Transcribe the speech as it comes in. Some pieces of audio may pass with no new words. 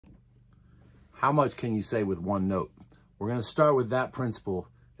how much can you say with one note? We're going to start with that principle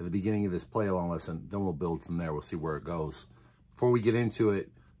at the beginning of this play along lesson. Then we'll build from there. We'll see where it goes. Before we get into it,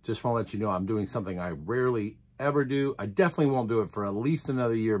 just want to let you know I'm doing something I rarely ever do. I definitely won't do it for at least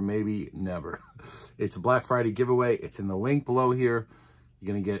another year, maybe never. It's a Black Friday giveaway. It's in the link below here.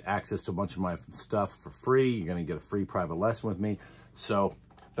 You're going to get access to a bunch of my stuff for free. You're going to get a free private lesson with me. So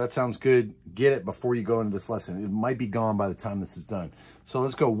if that sounds good, get it before you go into this lesson. It might be gone by the time this is done. So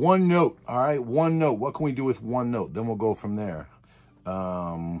let's go one note. All right, one note. What can we do with one note? Then we'll go from there.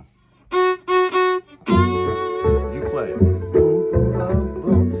 You play it.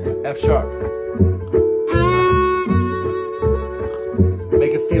 F sharp.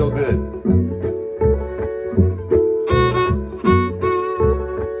 Make it feel good.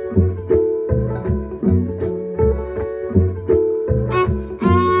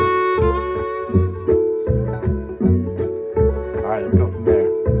 All right, let's go from there.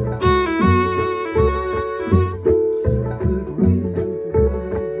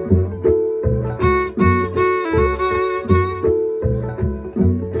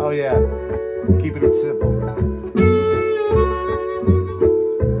 Oh yeah, keeping it simple.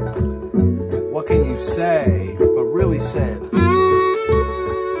 What can you say, but really say it?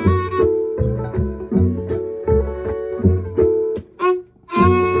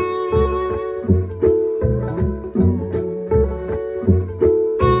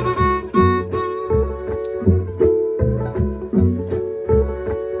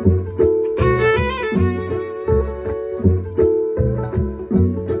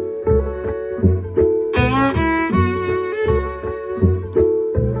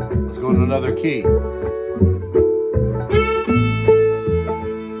 Go to another key.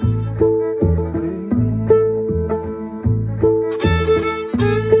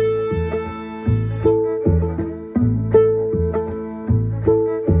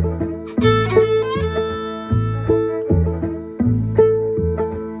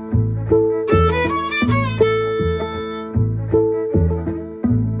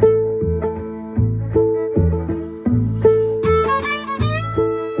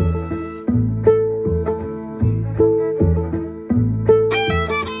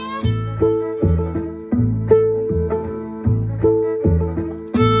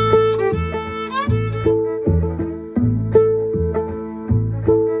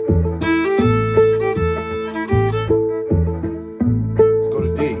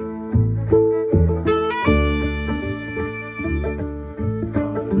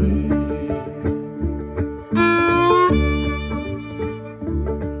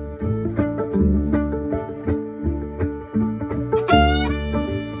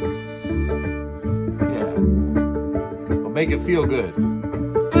 Make it feel good.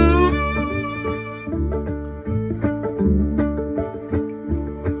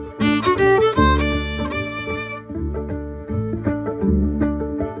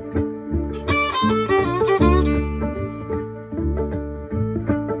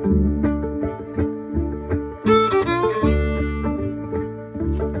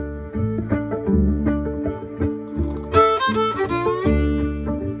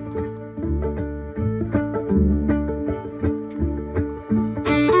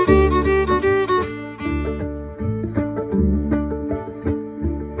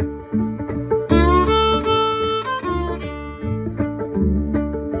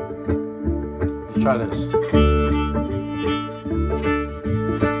 Let's try this.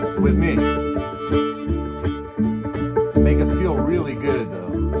 With me. Make it feel really good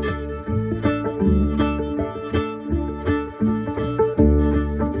though.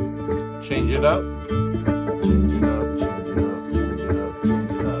 Change it up. Change it up, change it up, change it up,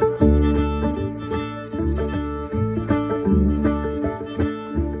 change it up.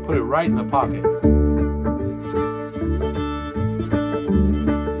 Put it right in the pocket.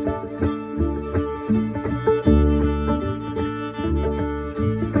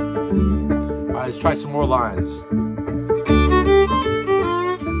 Let's try some more lines.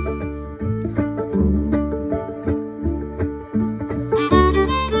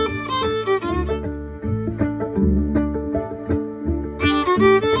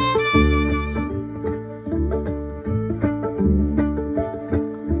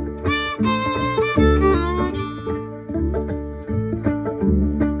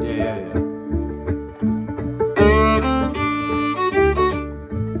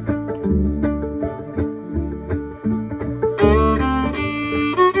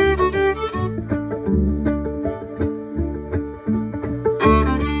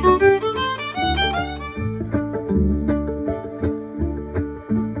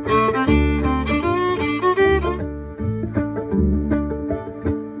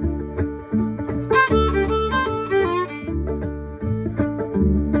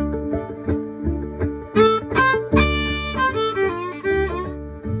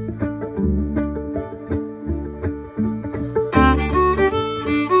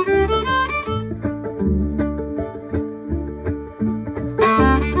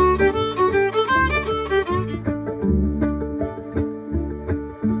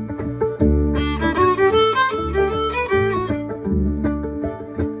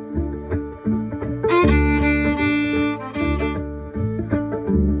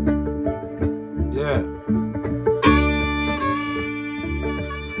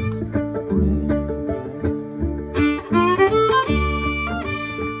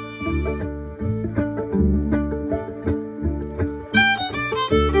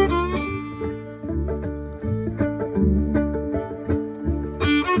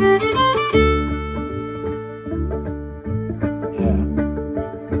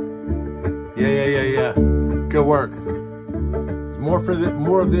 Yeah. Good work.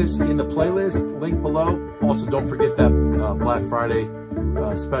 More of this in the playlist, link below. Also, don't forget that Black Friday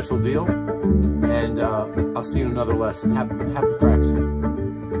special deal. And I'll see you in another lesson. Happy practicing.